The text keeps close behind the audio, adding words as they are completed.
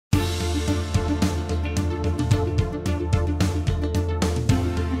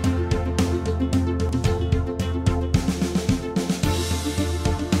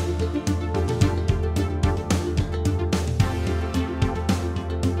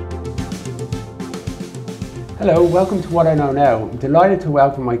Hello, welcome to What I Know Now. I'm delighted to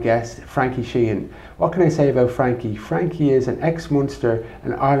welcome my guest, Frankie Sheahan. What can I say about Frankie? Frankie is an ex-Munster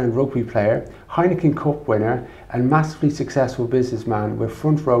and Ireland rugby player, Heineken Cup winner, and massively successful businessman with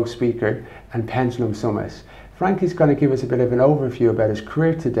Front Row Speaker and Pendulum Summit. Frankie's going to give us a bit of an overview about his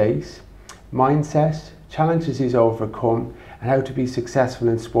career to date, mindset, challenges he's overcome, and how to be successful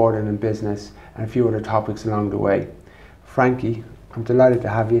in sport and in business, and a few other topics along the way. Frankie, I'm delighted to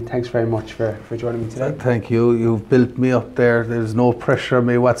have you. Thanks very much for joining me today. Thank you. You've built me up there. There's no pressure on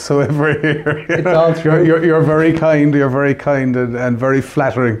me whatsoever here. It's all true. You're very kind. You're very kind and very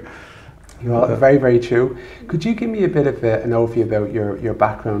flattering. Well, very, very true. Could you give me a bit of an overview about your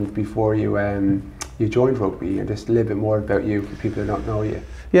background before you joined rugby, and just a little bit more about you for people who don't know you?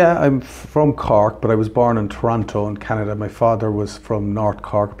 Yeah, I'm from Cork, but I was born in Toronto in Canada. My father was from North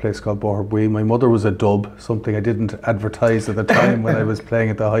Cork, a place called Birthplace. My mother was a dub, something I didn't advertise at the time when I was playing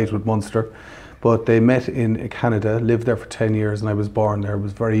at the height with Munster. But they met in Canada, lived there for 10 years, and I was born there. I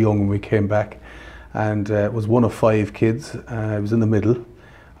was very young when we came back, and was one of 5 kids. I was in the middle.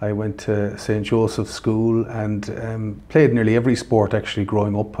 I went to St. Joseph's School and played nearly every sport actually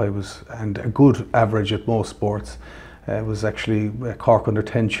growing up. And a good average at most sports. I was actually a Cork under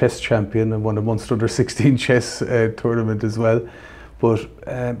 10 chess champion and won a Munster under 16 chess tournament as well. But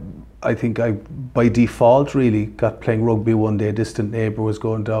I think I, by default, really got playing rugby one day. A distant neighbour was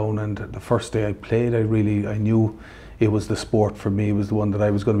going down, and the first day I played, I knew it was the sport for me. It was the one that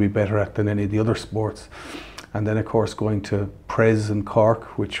I was going to be better at than any of the other sports. And then, of course, going to Pres in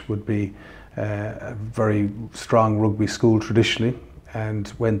Cork, which would be a very strong rugby school traditionally,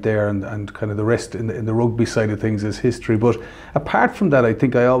 and went there, and kind of the rest in the rugby side of things is history. But apart from that, I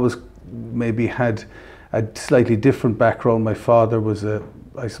think I always maybe had a slightly different background. My father was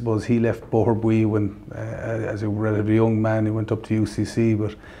I suppose he left Boherbue when, as a relatively young man, he went up to UCC,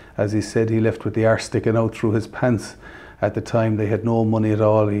 but as he said, he left with the arse sticking out through his pants. At the time, they had no money at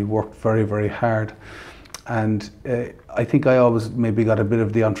all. He worked very, very hard. And I think I always maybe got a bit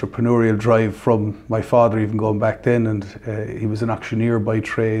of the entrepreneurial drive from my father, even going back then. And he was an auctioneer by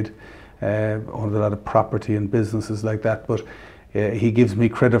trade, owned a lot of property and businesses like that. But he gives me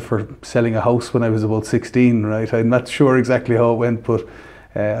credit for selling a house when I was about 16, right? I'm not sure exactly how it went, but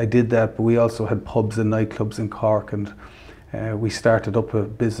I did that. But we also had pubs and nightclubs in Cork, and we started up a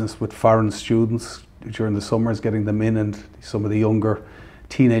business with foreign students during the summers, getting them in, and some of the younger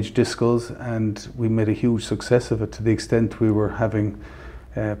teenage discos, and we made a huge success of it, to the extent we were having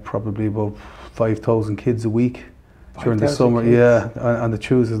probably about 5,000 kids a week during the summer. Kids. Yeah, on the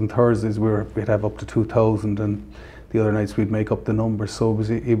Tuesdays and Thursdays we'd have up to 2,000, and the other nights we'd make up the numbers. So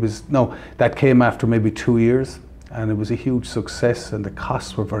it was no, that came after maybe 2 years, and it was a huge success, and the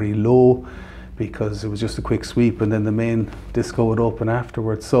costs were very low because it was just a quick sweep, and then the main disco would open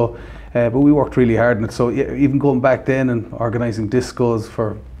afterwards. So but we worked really hard on it. So yeah, even going back then and organising discos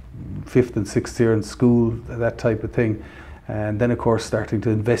for 5th and 6th year in school, that type of thing. And then, of course, starting to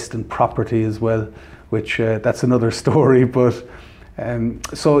invest in property as well, which that's another story. But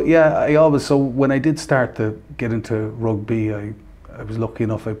so yeah, so when I did start to get into rugby, I was lucky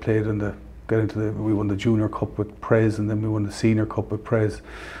enough. I played we won the Junior Cup with Pres, and then we won the Senior Cup with Pres.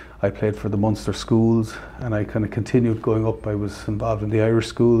 I played for the Munster schools, and I kind of continued going up. I was involved in the Irish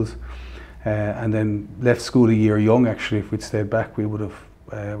schools, and then left school a year young. Actually, if we'd stayed back, we would have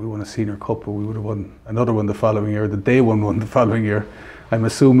we won a Senior Cup, but we would have won another one the following year. The day one the following year. I'm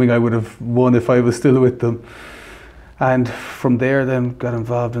assuming I would have won if I was still with them. And from there, then got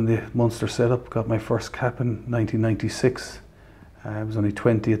involved in the Munster setup. Got my first cap in 1996. I was only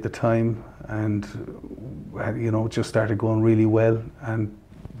 20 at the time, and just started going really well. And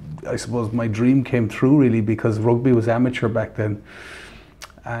I suppose my dream came true, really, because rugby was amateur back then,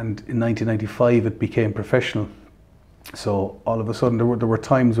 and in 1995 it became professional. So all of a sudden there were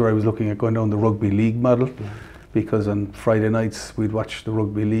times where I was looking at going down the rugby league model, because on Friday nights we'd watch the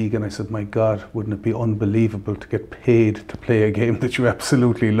rugby league, and I said, my God, wouldn't it be unbelievable to get paid to play a game that you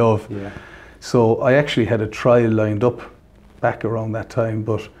absolutely love? Yeah. So I actually had a trial lined up back around that time,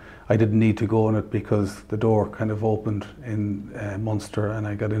 but I didn't need to go on it because the door kind of opened in Munster, and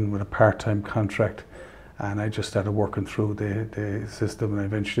I got in with a part-time contract, and I just started working through the system, and I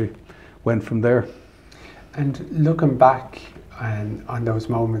eventually went from there. And looking back on those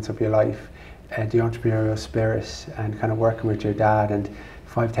moments of your life, the entrepreneurial spirit and kind of working with your dad and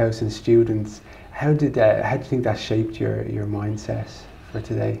 5,000 students, how do you think that shaped your mindset for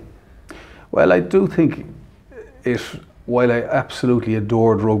today? Well, I do think while I absolutely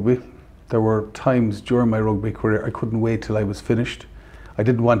adored rugby, there were times during my rugby career I couldn't wait till I was finished. I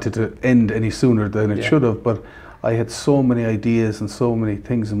didn't want it to end any sooner than it should have, but I had so many ideas and so many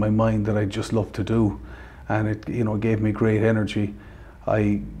things in my mind that I just loved to do. and it, you know, gave me great energy.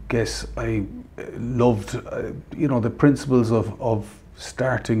 I guess I loved, you know, the principles of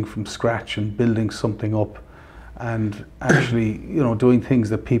starting from scratch and building something up, and actually, you know, doing things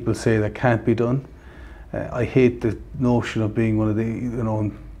that people say that can't be done. I hate the notion of being one of the, you know,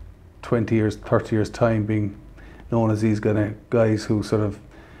 in 20 years, 30 years time, being known as these kind of guys who sort of,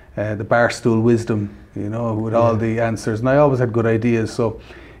 the barstool wisdom, you know, with all the answers. And I always had good ideas, so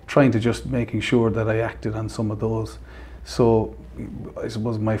trying to just making sure that I acted on some of those. So I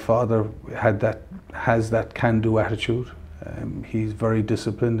suppose my father has that can-do attitude. He's very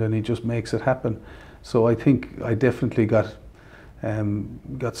disciplined and he just makes it happen. So I think I definitely got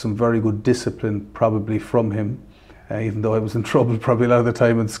some very good discipline probably from him, even though I was in trouble probably a lot of the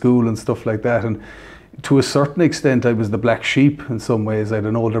time in school and stuff like that. And to a certain extent I was the black sheep in some ways. I had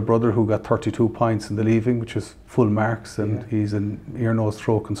an older brother who got 32 points in the leaving, which is full marks, and he's an ear, nose,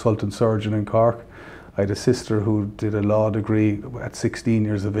 throat consultant surgeon in Cork. I had a sister who did a law degree at 16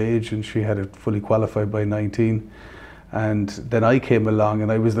 years of age, and she had it fully qualified by 19. And then I came along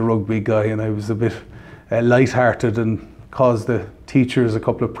and I was the rugby guy, and I was a bit light-hearted and caused the teachers a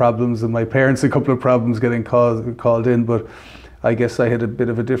couple of problems and my parents a couple of problems getting called in. But I guess I had a bit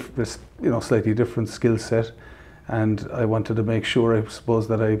of a different, you know, slightly different skill set, and I wanted to make sure, I suppose,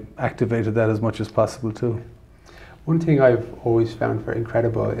 that I activated that as much as possible too. One thing I've always found very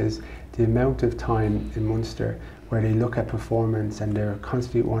incredible is the amount of time in Munster where they look at performance and they're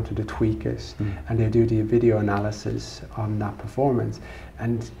constantly wanting to tweak it, and they do the video analysis on that performance.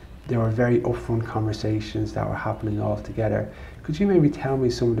 And there were very upfront conversations that were happening all together. Could you maybe tell me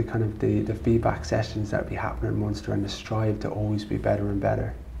some of the kind of the feedback sessions that would be happening in Munster and the strive to always be better and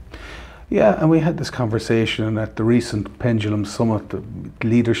better? Yeah, and we had this conversation at the recent Pendulum Summit. The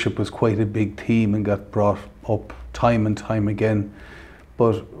leadership was quite a big theme and got brought up time and time again.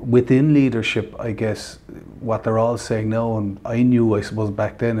 But within leadership, I guess what they're all saying now, and I knew, I suppose,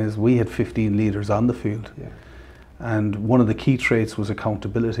 back then, is we had 15 leaders on the field. Yeah. And one of the key traits was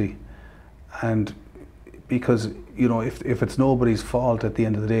accountability. And because, you know, if it's nobody's fault at the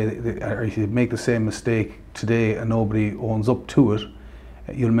end of the day, or if you make the same mistake today and nobody owns up to it,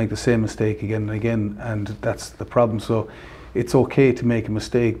 you'll make the same mistake again and again, and that's the problem. So it's okay to make a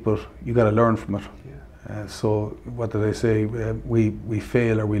mistake, but you got to learn from it. Yeah. So what did I say? We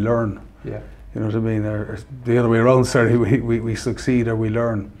fail or we learn. Yeah. You know what I mean? Or the other way around, sorry, we succeed or we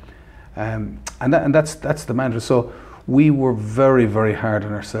learn. And that's the mantra. So we were very, very hard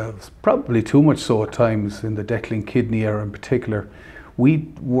on ourselves, probably too much so at times in the Declan Kidney era in particular. We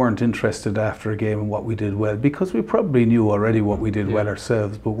weren't interested after a game in what we did well, because we probably knew already what we did well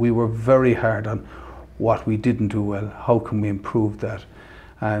ourselves, but we were very hard on what we didn't do well. How can we improve that?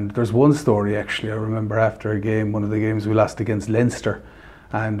 And there's one story actually I remember after a game, one of the games we lost against Leinster,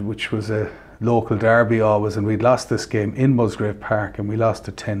 and which was a local derby always, and we'd lost this game in Musgrave Park and we lost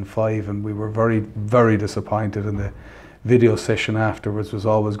to 10-5, and we were very, very disappointed, and the video session afterwards was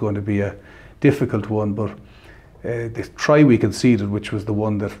always going to be a difficult one. But the try we conceded, which was the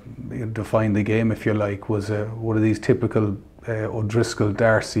one that defined the game, if you like, was one of these typical O'Driscoll,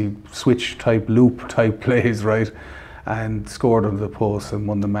 Darcy switch type, loop type plays, right? And scored under the post and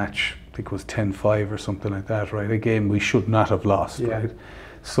won the match. I think it was 10-5 or something like that, right? A game we should not have lost, right?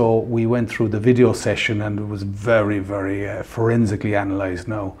 So we went through the video session and it was very, very forensically analysed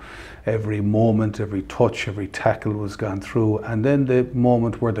now. Every moment, every touch, every tackle was gone through. And then the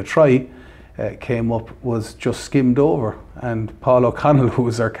moment where the try came up was just skimmed over. And Paul O'Connell, who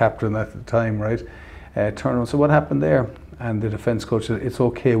was our captain at the time, right, turned around and said, "What happened there?" And the defence coach said, "It's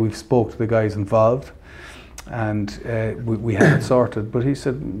okay, we've spoke to the guys involved and we had it sorted." But he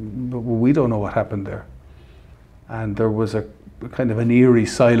said, "But we don't know what happened there." And there was a kind of an eerie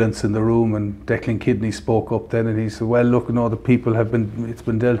silence in the room, and Declan Kidney spoke up then and he said, "Well, look, no, the people it's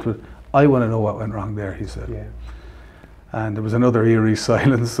been dealt with. I want to know what went wrong there," he said. Yeah. And there was another eerie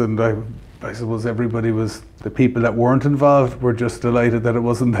silence, and I suppose everybody was, the people that weren't involved were just delighted that it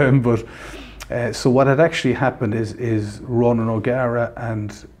wasn't them. But so what had actually happened is Ronan O'Gara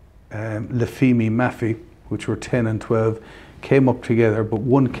and Lefemi Maffey, which were 10 and 12, came up together, but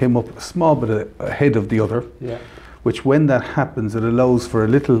one came up a small bit ahead of the other. Yeah. Which, when that happens, it allows for a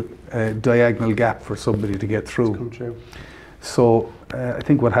little diagonal gap for somebody to get through. Come true. So I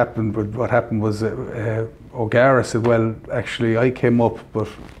think what happened was O'Gara said, "Well, actually, I came up, but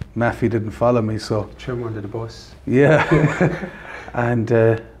Maffey didn't follow me, so..." Threw him under the bus. Yeah. And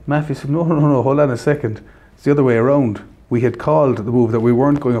Maffey said, no, hold on a second. It's the other way around. We had called the move that we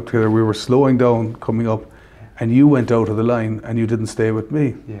weren't going up together, we were slowing down, coming up, and you went out of the line and you didn't stay with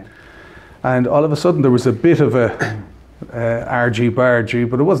me. Yeah. And all of a sudden there was a bit of a argy-bargy,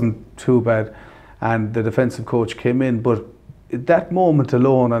 but it wasn't too bad. and the defensive coach came in. But that moment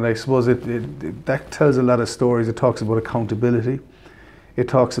alone, and I suppose that tells a lot of stories. It talks about accountability. It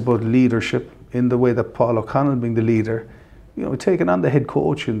talks about leadership in the way that Paul O'Connell, being the leader, taking on the head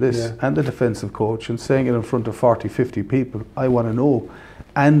coach in this and the defensive coach and saying it in front of 40, 50 people, I want to know,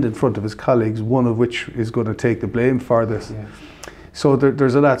 and in front of his colleagues, one of which is going to take the blame for this. Yeah. So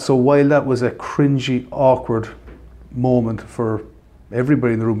there's a lot. So while that was a cringy, awkward moment for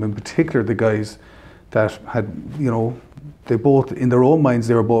everybody in the room, in particular the guys that had, they both, in their own minds,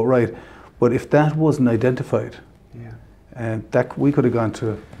 they were both right. But if that wasn't identified, that we could have gone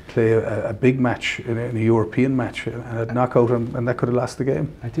to play a big match in a European match and a knockout, and that could have lost the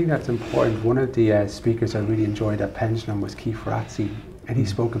game. I think that's important. One of the speakers I really enjoyed at Pendulum was Keith Razzi, and he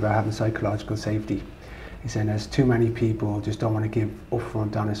spoke about having psychological safety. He said there's too many people just don't want to give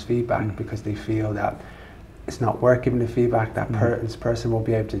upfront honest feedback because they feel that it's not worth giving the feedback, that this person won't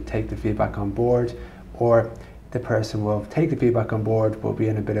be able to take the feedback on board, or the person will take the feedback on board but be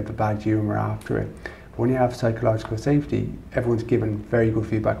in a bit of a bad humour after it. When you have psychological safety, everyone's given very good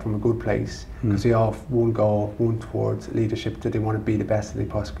feedback from a good place because they all have one goal, one towards leadership, that they want to be the best that they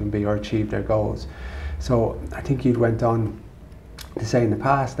possibly can be or achieve their goals. So I think you went on to say in the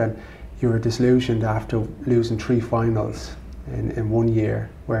past that you were disillusioned after losing 3 finals in 1 year,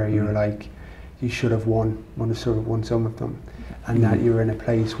 where you were like, you should have won some of them, and that you were in a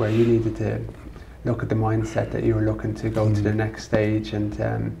place where you needed to look at the mindset that you were looking to go to the next stage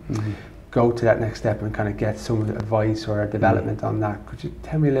and go to that next step and kind of get some advice or development on that. Could you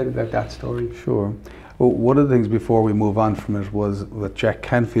tell me a little bit about that story? Sure. Well, one of the things before we move on from it was what Jack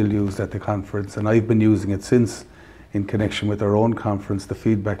Canfield used at the conference, and I've been using it since in connection with our own conference. The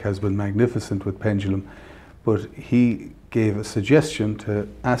feedback has been magnificent with Pendulum, but he gave a suggestion to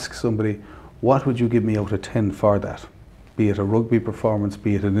ask somebody, what would you give me out of 10 for that? Be it a rugby performance,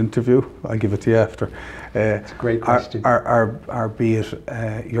 be it an interview, I'll give it to you after. It's a great question. Or be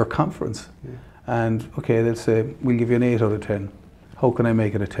it your conference. Yeah. And okay, they'll say, we'll give you an 8 out of 10. How can I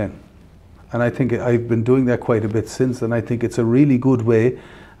make it a 10? And I think I've been doing that quite a bit since, and I think it's a really good way.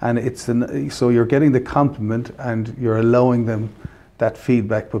 And so you're getting the compliment and you're allowing them that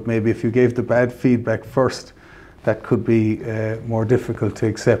feedback, but maybe if you gave the bad feedback first, that could be more difficult to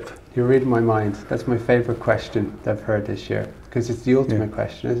accept. You're reading my mind. That's my favourite question that I've heard this year, because it's the ultimate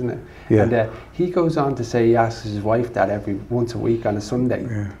question, isn't it? Yeah. And he goes on to say he asks his wife that once a week on a Sunday.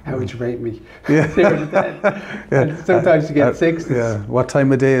 Yeah. How would you rate me? Yeah. 0 to 10. And sometimes you get 6. Yeah. What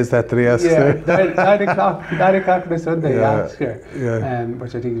time of day is that he asks her? 9 o'clock. 9 o'clock on a Sunday, he asks her. Yeah.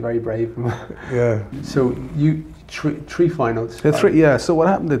 Which I think is very brave. Yeah. So you 3 finals. So what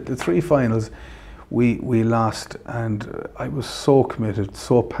happened at the 3 finals? We lost, and I was so committed,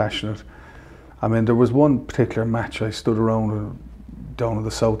 so passionate. I mean, there was one particular match I stood around down in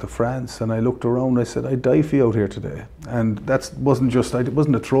the south of France, and I looked around and I said, I'd die for you out here today. And that wasn't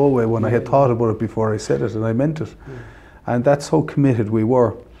a throwaway one. I had thought about it before I said it, and I meant it. And that's how committed we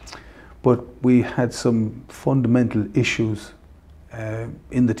were. But we had some fundamental issues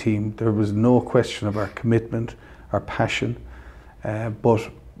in the team. There was no question of our commitment, our passion, but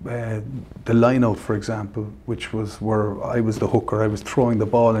the line out, for example, which was where I was the hooker, I was throwing the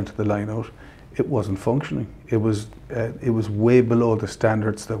ball into the line out, it wasn't functioning. It was way below the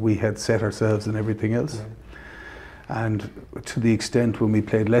standards that we had set ourselves and everything else. Yeah. And to the extent when we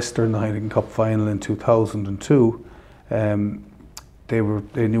played Leicester in the Heineken Cup final in 2002, they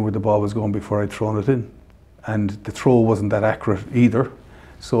knew where the ball was going before I'd thrown it in, and the throw wasn't that accurate either.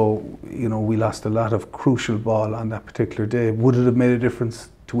 So we lost a lot of crucial ball on that particular day. Would it have made a difference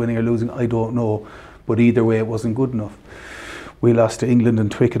to winning or losing? I don't know, but either way it wasn't good enough. We lost to England in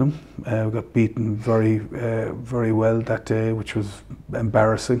Twickenham. We got beaten very well that day, which was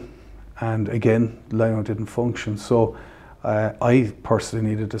embarrassing. And again, line-out didn't function. So I personally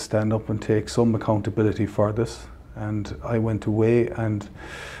needed to stand up and take some accountability for this. And I went away, and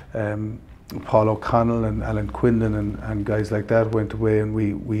Paul O'Connell and Alan Quinlan and guys like that went away, and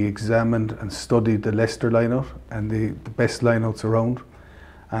we examined and studied the Leicester line-out and the best line-outs around.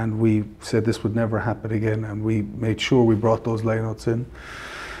 And we said this would never happen again, and we made sure we brought those lineouts in.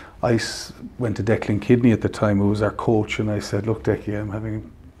 I went to Declan Kidney at the time, who was our coach, and I said, look Decky, I'm having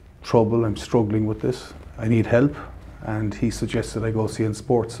trouble, I'm struggling with this, I need help. And he suggested I go see a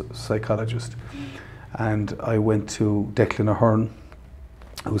sports psychologist. And I went to Declan Ahern,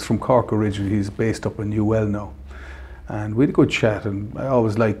 who was from Cork originally. He's based up in UL now. And we had a good chat, and I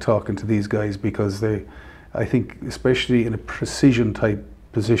always like talking to these guys because I think especially in a precision type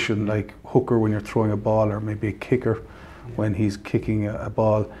position like hooker when you're throwing a ball, or maybe a kicker when he's kicking a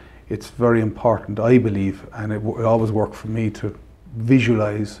ball, it's very important, I believe, and it always worked for me to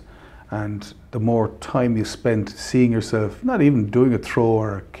visualize And the more time you spend seeing yourself, not even doing a throw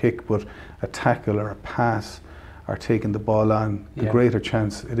or a kick, but a tackle or a pass or taking the ball on, the greater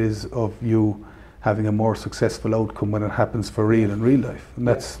chance it is of you having a more successful outcome when it happens for real in real life. And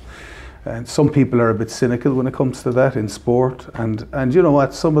that's, and some people are a bit cynical when it comes to that in sport. And you know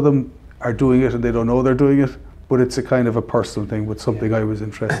what, some of them are doing it and they don't know they're doing it, but it's a kind of a personal thing, but something I was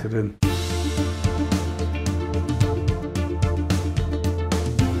interested in.